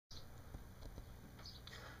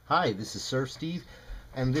Hi, this is Surf Steve,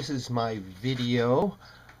 and this is my video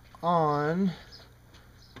on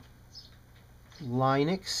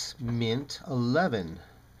Linux Mint 11.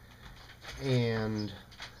 And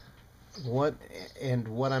what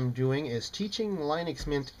what I'm doing is teaching Linux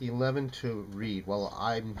Mint 11 to read. Well,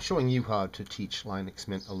 I'm showing you how to teach Linux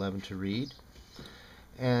Mint 11 to read.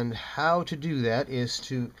 And how to do that is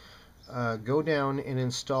to go down and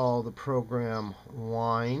install the program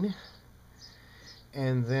Wine,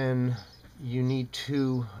 and then you need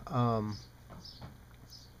to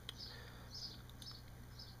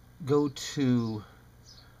go to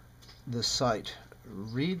the site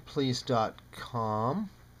readplease.com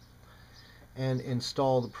and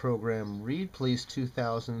install the program Readplease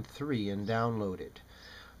 2003 and download it.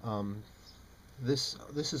 This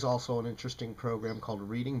is also an interesting program called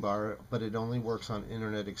Reading Bar, but it only works on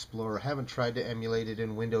Internet Explorer. I haven't tried to emulate it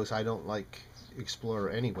in Windows. I don't like Explorer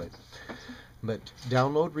anyway. But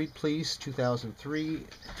download Readplease 2003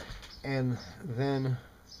 and then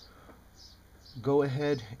go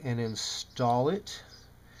ahead and install it.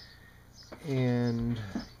 And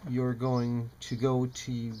you're going to go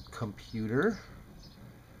to computer,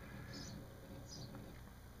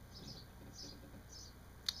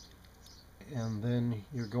 and then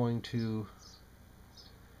you're going to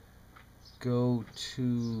go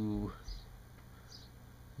to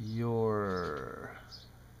your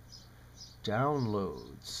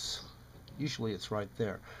downloads. Usually it's right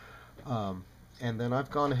there. And then I've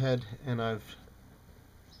gone ahead and I've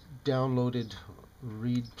downloaded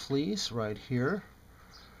Readplease right here.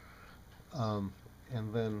 And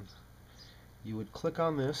then you would click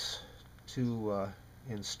on this to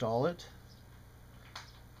install it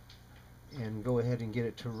and go ahead and get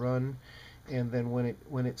it to run. And then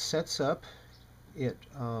when it sets up, let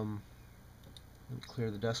me clear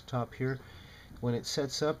the desktop here. When it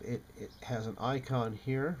sets up, it has an icon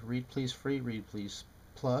here: Readplease Free, Readplease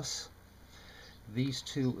Plus. These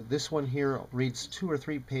two, this one here reads 2 or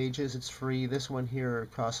 3 pages. It's free. This one here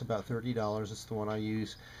costs about $30. It's the one I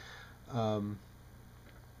use.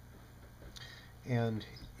 And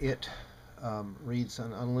it reads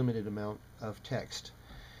an unlimited amount of text.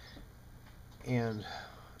 And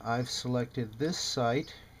I've selected this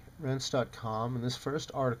site, rents.com, and this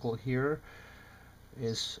first article here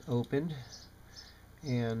is opened.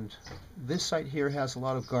 And this site here has a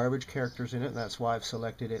lot of garbage characters in it, and that's why I've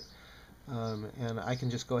selected it. And I can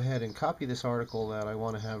just go ahead and copy this article that I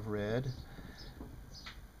want to have read.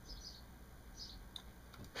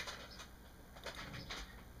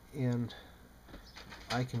 And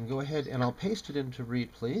I can go ahead and I'll paste it into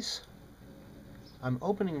Readplease. I'm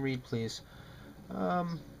opening Readplease. Let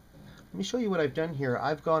me show you what I've done here.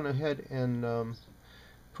 I've gone ahead and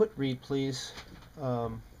put Readplease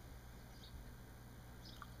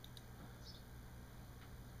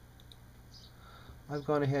I've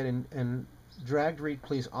gone ahead and dragged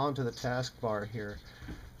Readplease onto the taskbar here.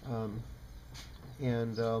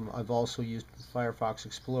 I've also used Firefox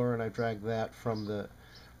Explorer, and I've dragged that from the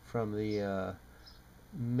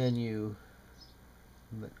menu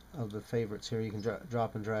of the favorites here. You can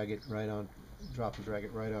drop and drag it right on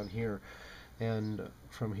here, and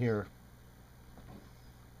from here.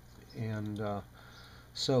 And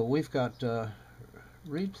so we've got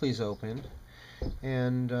Readplease open,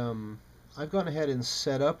 and I've gone ahead and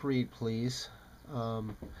set up Readplease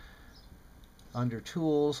under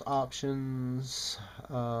Tools, Options.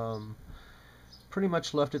 Pretty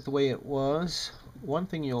much left it the way it was. One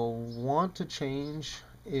thing you'll want to change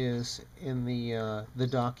is in the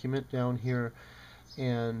document down here,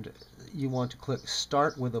 and you want to click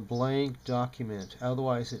Start with a blank document.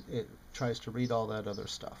 Otherwise, it tries to read all that other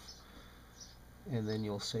stuff. And then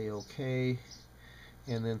you'll say OK.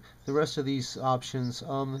 And then the rest of these options,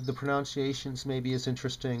 the pronunciations maybe is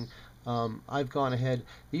interesting. I've gone ahead.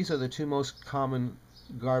 These are the 2 most common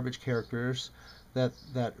garbage characters that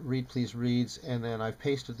Readplease reads, and then I've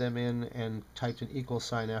pasted them in and typed an equal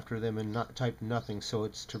sign after them and typed nothing, so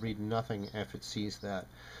it's to read nothing if it sees that.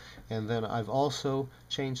 And then I've also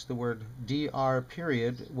changed the word dr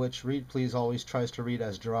period, which Readplease always tries to read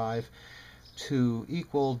as drive, to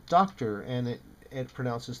equal doctor, and it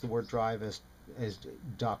pronounces the word drive as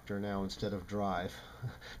doctor now instead of drive.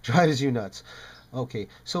 Drives you nuts. Okay,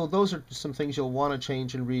 so those are some things you'll want to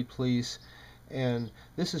change in Readplease. And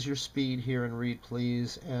this is your speed here in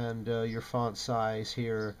Readplease, and your font size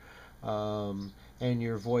here, and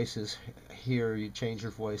your voices here. You change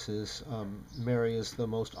your voices. Mary is the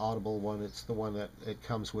most audible one. It's the one that it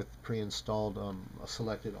comes with pre-installed,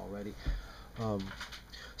 selected already.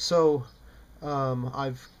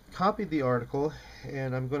 I've copied the article,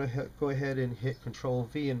 and I'm going to go ahead and hit Control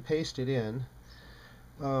V and paste it in.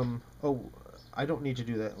 Oh, I don't need to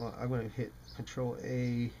do that. Well, I'm going to hit Control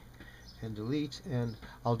A and delete, and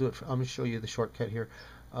I'll do it. I'm going to show you the shortcut here.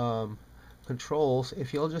 Controls.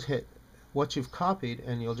 If you'll just hit what you've copied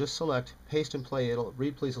and you'll just select paste and play,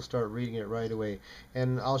 Readplease will start reading it right away.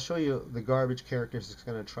 And I'll show you the garbage characters it's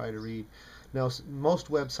going to try to read. Now, most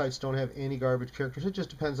websites don't have any garbage characters. It just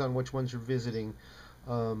depends on which ones you're visiting.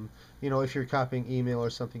 You know, if you're copying email or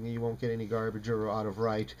something, you won't get any garbage, or out of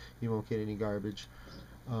write, you won't get any garbage.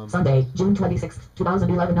 Sunday, June 26,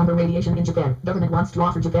 2011. Number radiation in Japan. Government wants to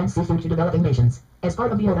offer Japan seafood to developing nations. As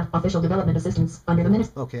part of the ODA, official development assistance, under the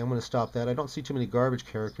ministry. Okay, I'm going to stop that. I don't see too many garbage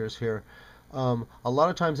characters here. A lot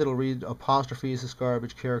of times it'll read apostrophes as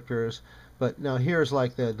garbage characters, but now here's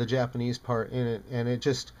like the Japanese part in it, and it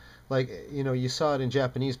just, like, you know, you saw it in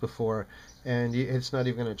Japanese before, and it's not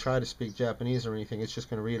even going to try to speak Japanese or anything. It's just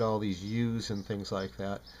going to read all these U's and things like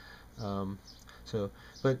that.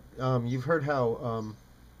 You've heard how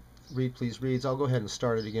Readplease reads. I'll go ahead and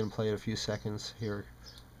start it again and play it a few seconds here.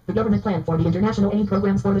 The government plan for the international aid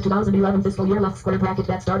programs for the 2011 fiscal year left square bracket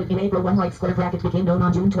that started in April 1 right square bracket became known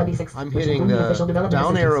on June 26th. I'm hitting the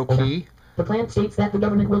down arrow key. The plan states that the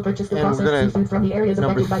government will purchase the processed seafood from the areas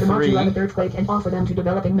affected by the March 11th earthquake and offer them to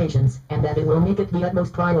developing nations, and that it will make it the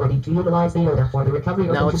utmost priority to utilize the ODA for the recovery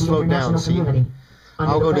of the international community.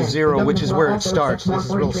 I'll go to 0, which is where it starts. This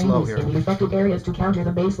is real slow here. In the affected areas to counter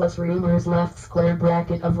the baseless rumors left square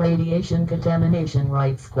bracket of radiation contamination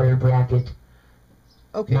right square bracket.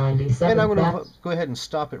 Okay, and I'm going to go ahead and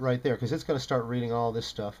stop it right there because it's going to start reading all this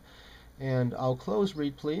stuff. And I'll close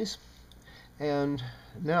Readplease. And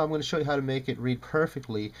now I'm going to show you how to make it read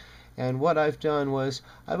perfectly. And what I've done was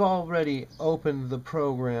I've already opened the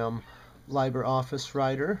program LibreOffice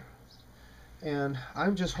Writer. And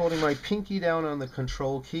I'm just holding my pinky down on the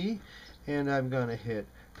Control key. And I'm going to hit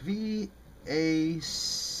V-A-C.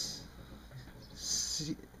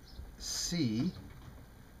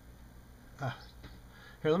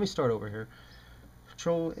 Here, let me start over here.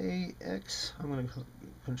 Control A-X. I'm going to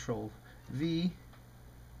Control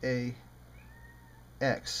V-A-X.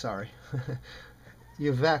 Sorry.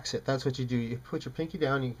 You vax it. That's what you do. You put your pinky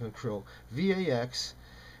down, you control V-A-X.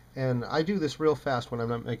 And I do this real fast when I'm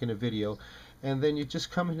not making a video. And then you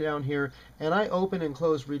just come down here, and I open and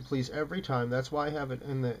close Readplease every time. That's why I have it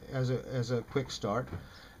in the as a quick start.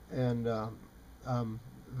 And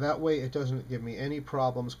that way it doesn't give me any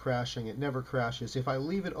problems crashing. It never crashes. If I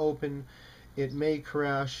leave it open, it may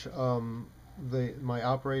crash my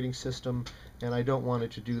operating system, and I don't want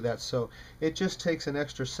it to do that. So it just takes an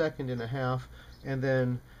extra second and a half, and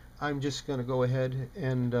then I'm just going to go ahead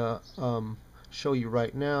and show you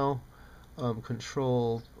right now.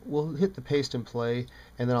 Control, we'll hit the paste and play,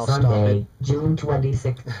 and then I'll stop it. June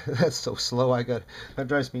 26th. That's so slow. That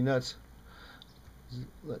drives me nuts.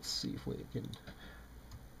 Let's see if we can.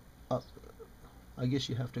 I guess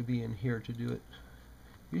you have to be in here to do it.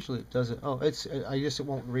 Usually it does it. Oh, I guess it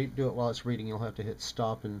won't do it while it's reading. You'll have to hit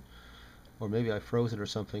stop, or maybe I froze it or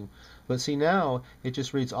something. But see, now it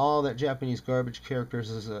just reads all that Japanese garbage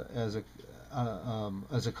characters as a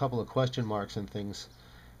couple of question marks and things,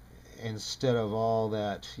 instead of all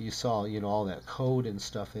that you saw, you know, all that code and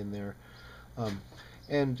stuff in there.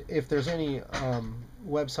 And if there's any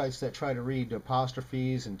websites that try to read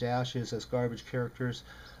apostrophes and dashes as garbage characters,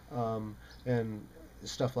 and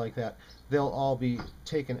stuff like that, they'll all be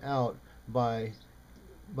taken out by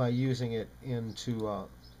using it into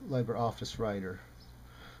LibreOffice Writer.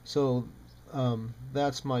 So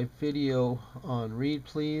that's my video on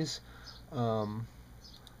Readplease. I'll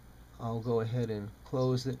go ahead and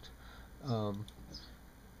close it.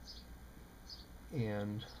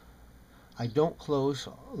 And I don't close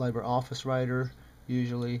LibreOffice Writer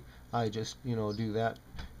usually. I just, you know, do that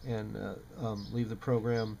and leave the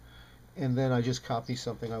program, and then I just copy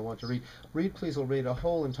something I want to read. Readplease will read a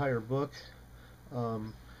whole entire book.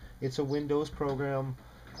 It's a Windows program,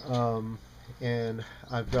 and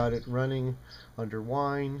I've got it running under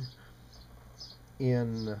Wine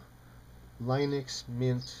in Linux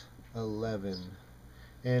Mint 11,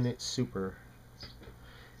 and it's super.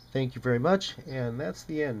 Thank you very much, and that's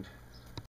the end.